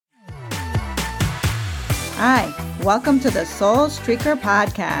Hi, welcome to the Soul Streaker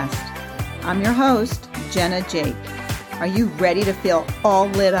Podcast. I'm your host, Jenna Jake. Are you ready to feel all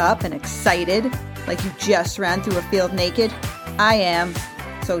lit up and excited like you just ran through a field naked? I am.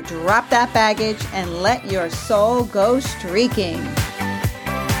 So drop that baggage and let your soul go streaking.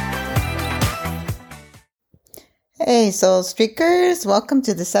 Hey, Soul Streakers. Welcome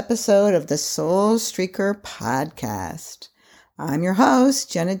to this episode of the Soul Streaker Podcast. I'm your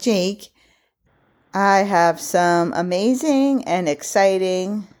host, Jenna Jake. I have some amazing and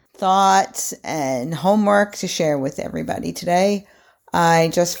exciting thoughts and homework to share with everybody today. I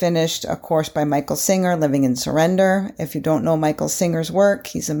just finished a course by Michael Singer, Living in Surrender. If you don't know Michael Singer's work,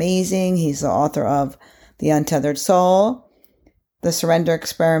 he's amazing. He's the author of The Untethered Soul, The Surrender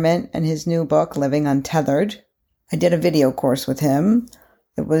Experiment, and his new book, Living Untethered. I did a video course with him.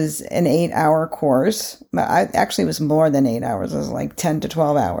 It was an 8-hour course. It was more than 8 hours. It was like 10 to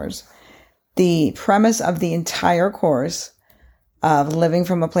 12 hours. The premise of the entire course of living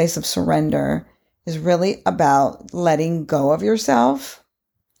from a place of surrender is really about letting go of yourself,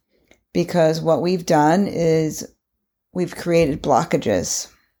 because what we've done is we've created blockages.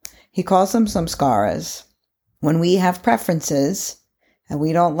 He calls them samskaras. When we have preferences and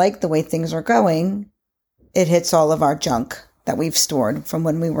we don't like the way things are going, it hits all of our junk that we've stored from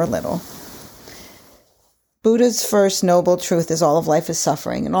when we were little. Buddha's first noble truth is all of life is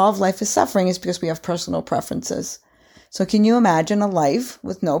suffering. And all of life is suffering is because we have personal preferences. So can you imagine a life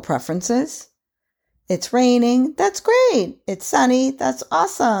with no preferences? It's raining. That's great. It's sunny. That's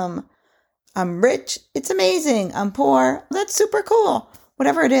awesome. I'm rich. It's amazing. I'm poor. That's super cool.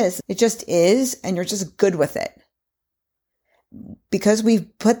 Whatever it just is, and you're just good with it. Because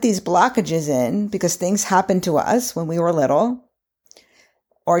we've put these blockages in, because things happened to us when we were little,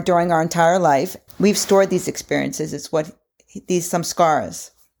 or during our entire life, we've stored these experiences. It's what these samskaras.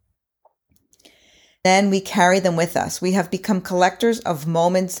 Then we carry them with us. We have become collectors of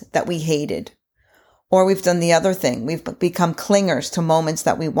moments that we hated. Or we've done the other thing. We've become clingers to moments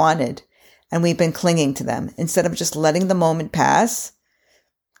that we wanted, and we've been clinging to them. Instead of just letting the moment pass,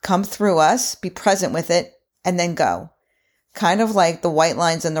 come through us, be present with it, and then go. Kind of like the white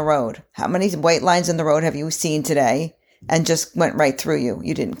lines in the road. How many white lines in the road have you seen today and just went right through you?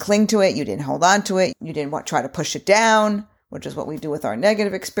 You didn't cling to it. You didn't hold on to it. You didn't try to push it down, which is what we do with our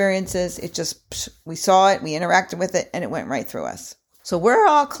negative experiences. We saw it, we interacted with it, and it went right through us. So we're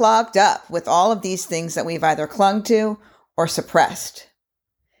all clogged up with all of these things that we've either clung to or suppressed.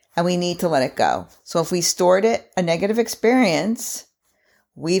 And we need to let it go. So if we stored it, a negative experience,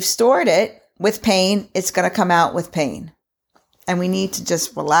 we've stored it with pain, it's going to come out with pain. And we need to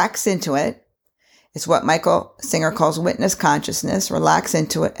just relax into it. It's what Michael Singer calls witness consciousness. Relax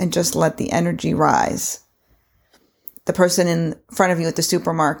into it and just let the energy rise. The person in front of you at the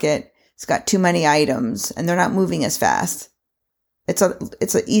supermarket has got too many items and they're not moving as fast. It's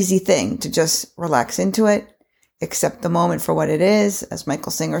an easy thing to just relax into it, accept the moment for what it is. As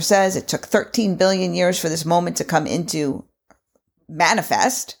Michael Singer says, it took 13 billion years for this moment to come into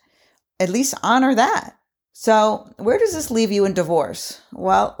manifest. At least honor that. So where does this leave you in divorce?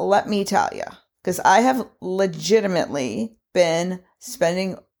 Well, let me tell you, because I have legitimately been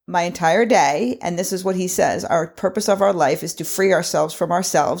spending my entire day, and this is what he says, our purpose of our life is to free ourselves from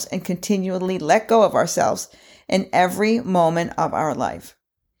ourselves and continually let go of ourselves in every moment of our life.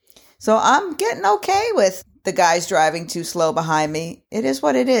 So I'm getting okay with the guys driving too slow behind me. It is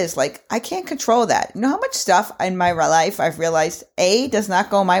what it is. Like, I can't control that. You know how much stuff in my life I've realized, A, does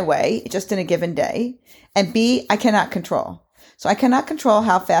not go my way just in a given day, and B, I cannot control. So I cannot control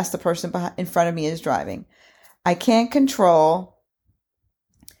how fast the person in front of me is driving. I can't control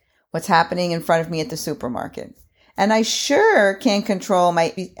what's happening in front of me at the supermarket. And I sure can't control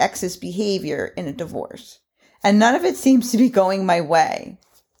my ex's behavior in a divorce. And none of it seems to be going my way,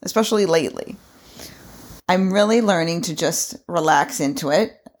 especially lately. I'm really learning to just relax into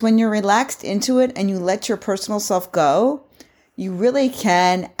it. When you're relaxed into it and you let your personal self go, you really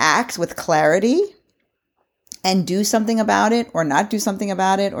can act with clarity and do something about it or not do something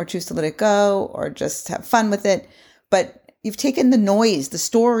about it or choose to let it go or just have fun with it. But you've taken the noise, the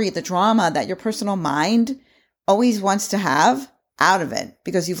story, the drama that your personal mind always wants to have out of it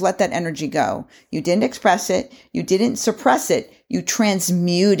because you've let that energy go. You didn't express it. You didn't suppress it. You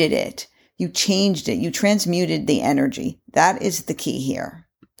transmuted it. You changed it. You transmuted the energy. That is the key here.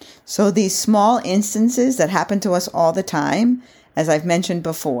 So these small instances that happen to us all the time, as I've mentioned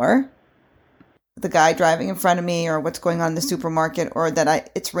before, the guy driving in front of me or what's going on in the supermarket or that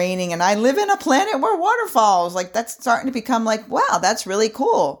it's raining and I live in a planet where waterfalls, like that's starting to become like, wow, that's really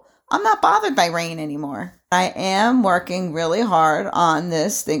cool. I'm not bothered by rain anymore. I am working really hard on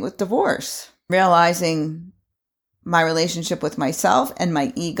this thing with divorce. realizing my relationship with myself and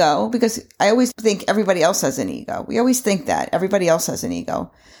my ego, because I always think everybody else has an ego. We always think that everybody else has an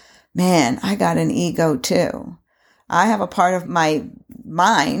ego. Man, I got an ego too. I have a part of my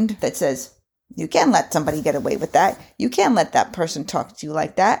mind that says, you can't let somebody get away with that. You can't let that person talk to you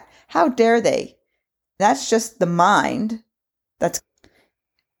like that. How dare they? That's just the mind that's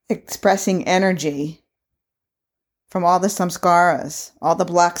expressing energy from all the samskaras, all the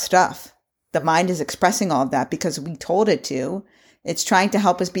block stuff. The mind is expressing all of that because we told it to. It's trying to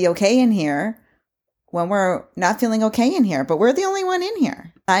help us be okay in here when we're not feeling okay in here, but we're the only one in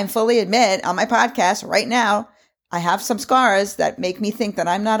here. I fully admit on my podcast right now, I have some scars that make me think that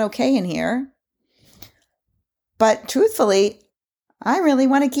I'm not okay in here. But truthfully, I really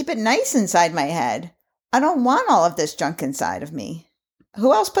want to keep it nice inside my head. I don't want all of this junk inside of me.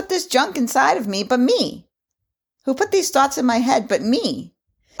 Who else put this junk inside of me but me? Who put these thoughts in my head but me?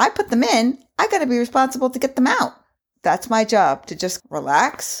 I put them in. I got to be responsible to get them out. That's my job, to just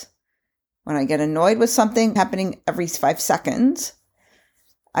relax. When I get annoyed with something happening every 5 seconds,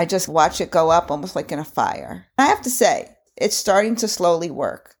 I just watch it go up almost like in a fire. I have to say, it's starting to slowly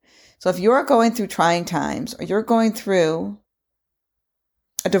work. So if you're going through trying times or you're going through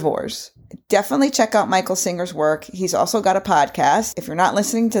a divorce, definitely check out Michael Singer's work. He's also got a podcast. If you're not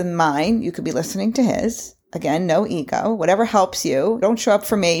listening to mine, you could be listening to his. Again, no ego. Whatever helps you. Don't show up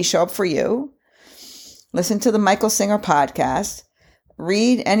for me, show up for you. Listen to the Michael Singer podcast.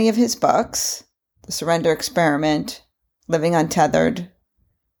 Read any of his books, The Surrender Experiment, Living Untethered,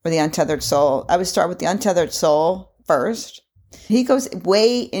 or The Untethered Soul. I would start with The Untethered Soul first. He goes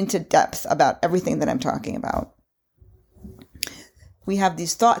way into depth about everything that I'm talking about. We have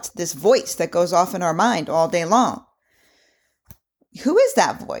these thoughts, this voice that goes off in our mind all day long. Who is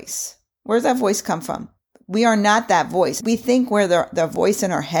that voice? Where does that voice come from? We are not that voice. We think we're the voice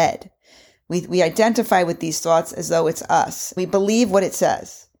in our head. We identify with these thoughts as though it's us. We believe what it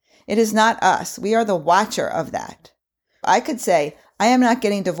says. It is not us. We are the watcher of that. I could say, I am not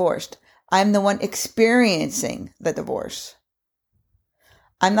getting divorced. I'm the one experiencing the divorce.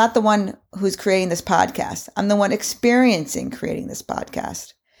 I'm not the one who's creating this podcast. I'm the one experiencing creating this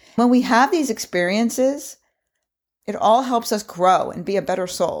podcast. When we have these experiences, it all helps us grow and be a better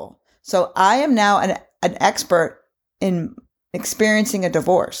soul. So I am now an expert in experiencing a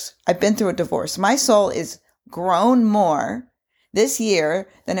divorce. I've been through a divorce. My soul is grown more this year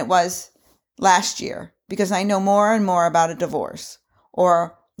than it was last year because I know more and more about a divorce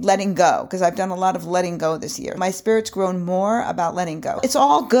or letting go, because I've done a lot of letting go this year. My spirit's grown more about letting go. It's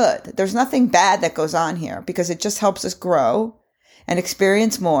all good. There's nothing bad that goes on here because it just helps us grow and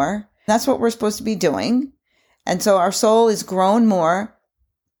experience more. That's what we're supposed to be doing. And so our soul is grown more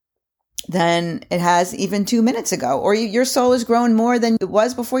than it has even 2 minutes ago, or your soul has grown more than it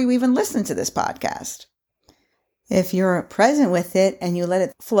was before you even listened to this podcast. If you're present with it and you let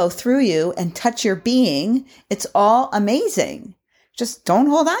it flow through you and touch your being, it's all amazing. Just don't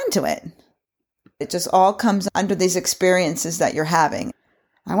hold on to it. It just all comes under these experiences that you're having.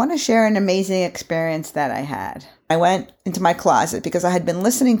 I want to share an amazing experience that I had. I went into my closet because I had been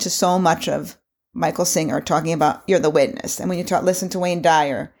listening to so much of Michael Singer talking about you're the witness. And when you listen to Wayne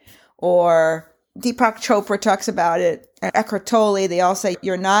Dyer or Deepak Chopra talks about it, and Eckhart Tolle, they all say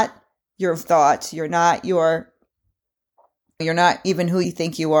you're not your thoughts. You're not even who you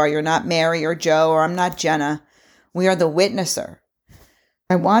think you are. You're not Mary or Joe, or I'm not Jenna. We are the witnesser.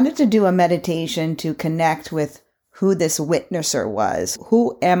 I wanted to do a meditation to connect with who this witnesser was.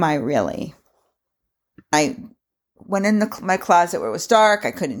 Who am I really? I went in my closet where it was dark.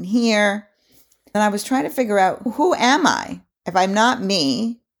 I couldn't hear. And I was trying to figure out, who am I? If I'm not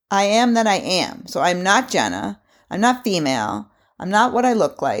me, I am that I am. So I'm not Jenna. I'm not female. I'm not what I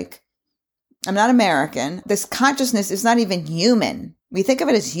look like. I'm not American. This consciousness is not even human. We think of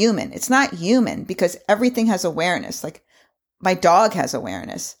it as human. It's not human because everything has awareness. Like my dog has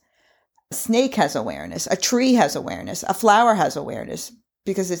awareness. A snake has awareness. A tree has awareness. A flower has awareness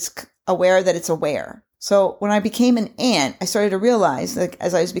because it's aware that it's aware. So when I became an ant, I started to realize that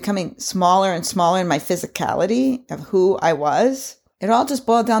as I was becoming smaller and smaller in my physicality of who I was, it all just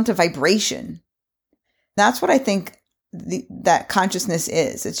boiled down to vibration. That's what I think that consciousness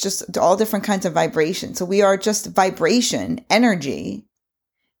is. It's just all different kinds of vibration. So we are just vibration, energy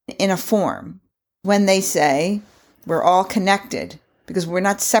in a form. When they say we're all connected because we're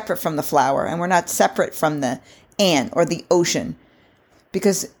not separate from the flower and we're not separate from the ant or the ocean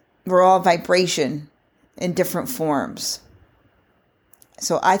because we're all vibration in different forms.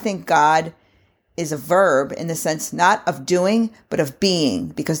 So I think God is a verb in the sense not of doing, but of being,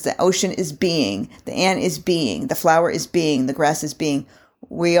 because the ocean is being, the ant is being, the flower is being, the grass is being.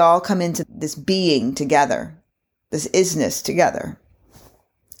 we all come into this being together, this isness together.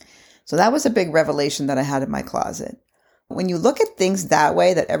 So that was a big revelation that I had in my closet. When you look at things that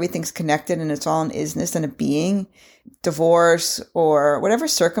way, that everything's connected and it's all an isness and a being, divorce or whatever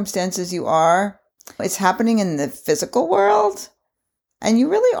circumstances you are, it's happening in the physical world. And you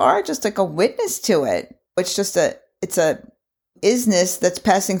really are just like a witness to it. It's a isness that's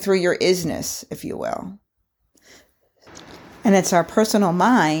passing through your isness, if you will. And it's our personal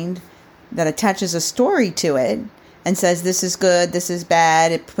mind that attaches a story to it and says, this is good, this is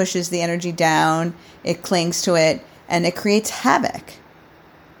bad. It pushes the energy down, it clings to it, and it creates havoc.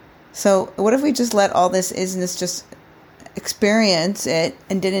 So what if we just let all this isness just experience it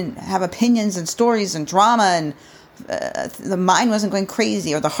and didn't have opinions and stories and drama, and the mind wasn't going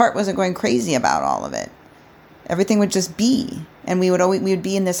crazy or the heart wasn't going crazy about all of it? Everything would just be, and we would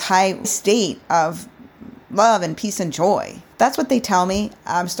be in this high state of love and peace and joy. That's what they tell me.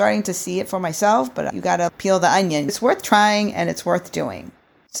 I'm starting to see it for myself, but you got to peel the onion. It's worth trying and it's worth doing.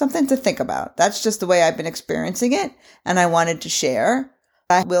 Something to think about. That's just the way I've been experiencing it, and I wanted to share.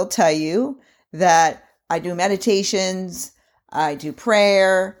 I will tell you that I do meditations, I do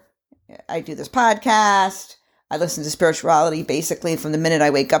prayer, I do this podcast, I listen to spirituality basically from the minute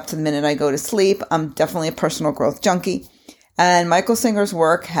I wake up to the minute I go to sleep. I'm definitely a personal growth junkie. And Michael Singer's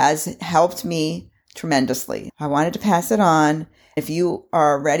work has helped me tremendously. I wanted to pass it on. If you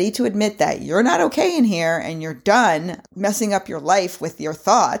are ready to admit that you're not okay in here and you're done messing up your life with your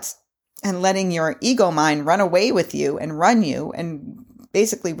thoughts and letting your ego mind run away with you and run you and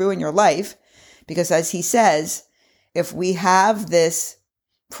basically ruin your life, because as he says, if we have this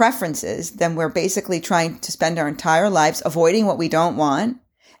preferences, then we're basically trying to spend our entire lives avoiding what we don't want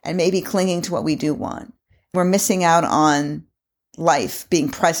and maybe clinging to what we do want. We're missing out on life being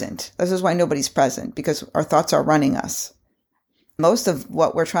present. This is why nobody's present, because our thoughts are running us. Most of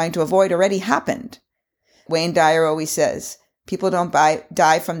what we're trying to avoid already happened. Wayne Dyer always says, people don't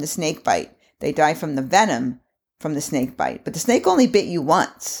die from the snake bite. They die from the venom from the snake bite. But the snake only bit you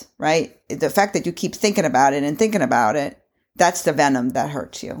once, right? The fact that you keep thinking about it, that's the venom that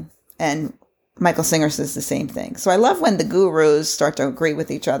hurts you. And Michael Singer says the same thing. So I love when the gurus start to agree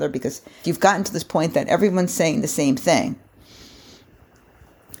with each other, because you've gotten to this point that everyone's saying the same thing.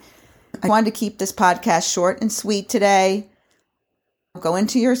 I wanted to keep this podcast short and sweet today. Go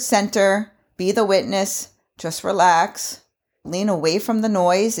into your center, be the witness, just relax, lean away from the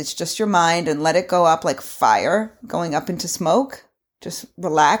noise. It's just your mind, and let it go up like fire going up into smoke. Just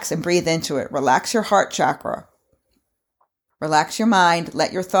relax and breathe into it. Relax your heart chakra. Relax your mind.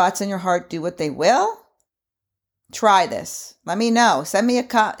 Let your thoughts and your heart do what they will. Try this. Let me know. Send me a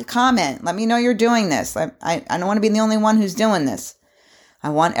comment. Let me know you're doing this. I don't want to be the only one who's doing this. I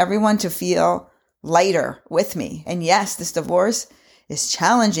want everyone to feel lighter with me. And yes, this divorce is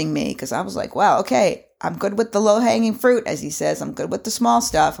challenging me, because I was like, wow, okay, I'm good with the low-hanging fruit, as he says. I'm good with the small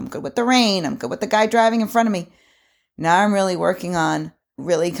stuff. I'm good with the rain. I'm good with the guy driving in front of me. Now I'm really working on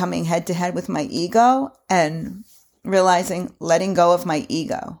really coming head to head with my ego and realizing, letting go of my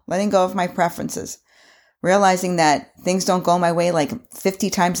ego, letting go of my preferences, realizing that things don't go my way like 50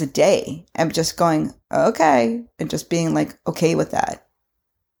 times a day. I'm just going, okay, and just being like, okay with that.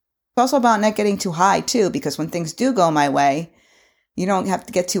 It's also about not getting too high too, because when things do go my way, you don't have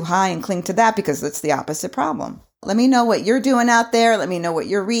to get too high and cling to that, because that's the opposite problem. Let me know what you're doing out there. Let me know what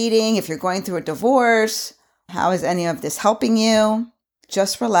you're reading. If you're going through a divorce, how is any of this helping you?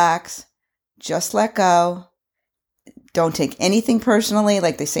 Just relax. Just let go. Don't take anything personally.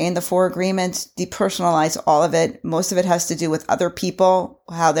 Like they say in the 4 agreements, depersonalize all of it. Most of it has to do with other people,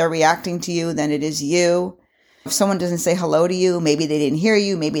 how they're reacting to you, than it is you. If someone doesn't say hello to you, maybe they didn't hear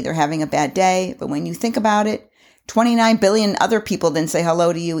you, maybe they're having a bad day. But when you think about it, 29 billion other people didn't say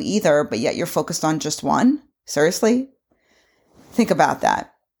hello to you either, but yet you're focused on just one? Seriously? Think about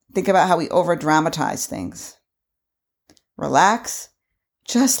that. Think about how we over-dramatize things. Relax.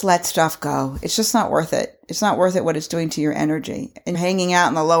 Just let stuff go. It's just not worth it. It's not worth it what it's doing to your energy. And hanging out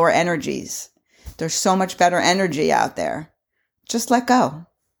in the lower energies. There's so much better energy out there. Just let go.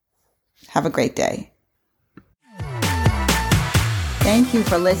 Have a great day. Thank you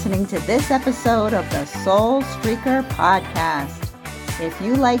for listening to this episode of the Soul Streaker Podcast. If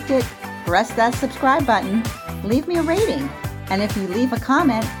you liked it, press that subscribe button, leave me a rating, and if you leave a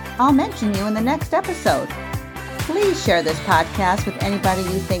comment, I'll mention you in the next episode. Please share this podcast with anybody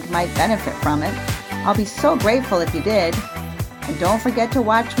you think might benefit from it. I'll be so grateful if you did. And don't forget to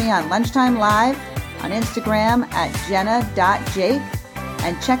watch me on Lunchtime Live on Instagram at jenna.jake,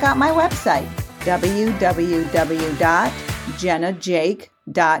 and check out my website,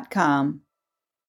 www.jennajake.com.